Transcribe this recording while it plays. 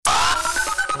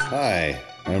Hi,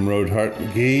 I'm Roadheart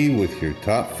McGee with your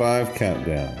Top 5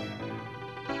 Countdown.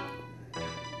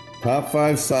 Top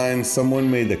 5 signs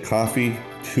someone made the coffee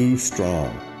too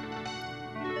strong.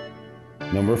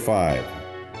 Number 5.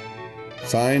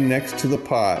 Sign next to the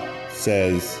pot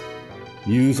says,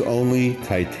 use only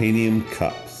titanium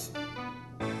cups.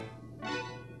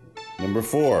 Number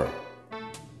 4.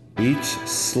 Each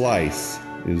slice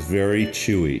is very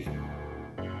chewy.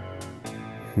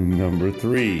 Number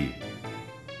 3.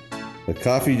 The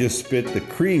coffee just spit the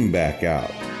cream back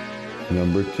out.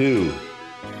 Number 2.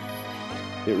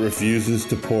 It refuses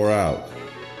to pour out.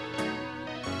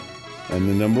 And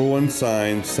the number 1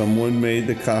 sign someone made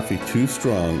the coffee too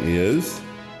strong is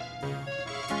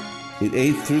it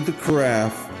ate through the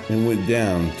carafe and went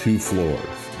down 2 floors.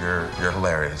 You're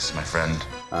hilarious, my friend.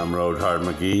 I'm Roadheart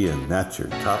McGee, and that's your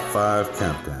Top 5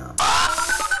 Countdown.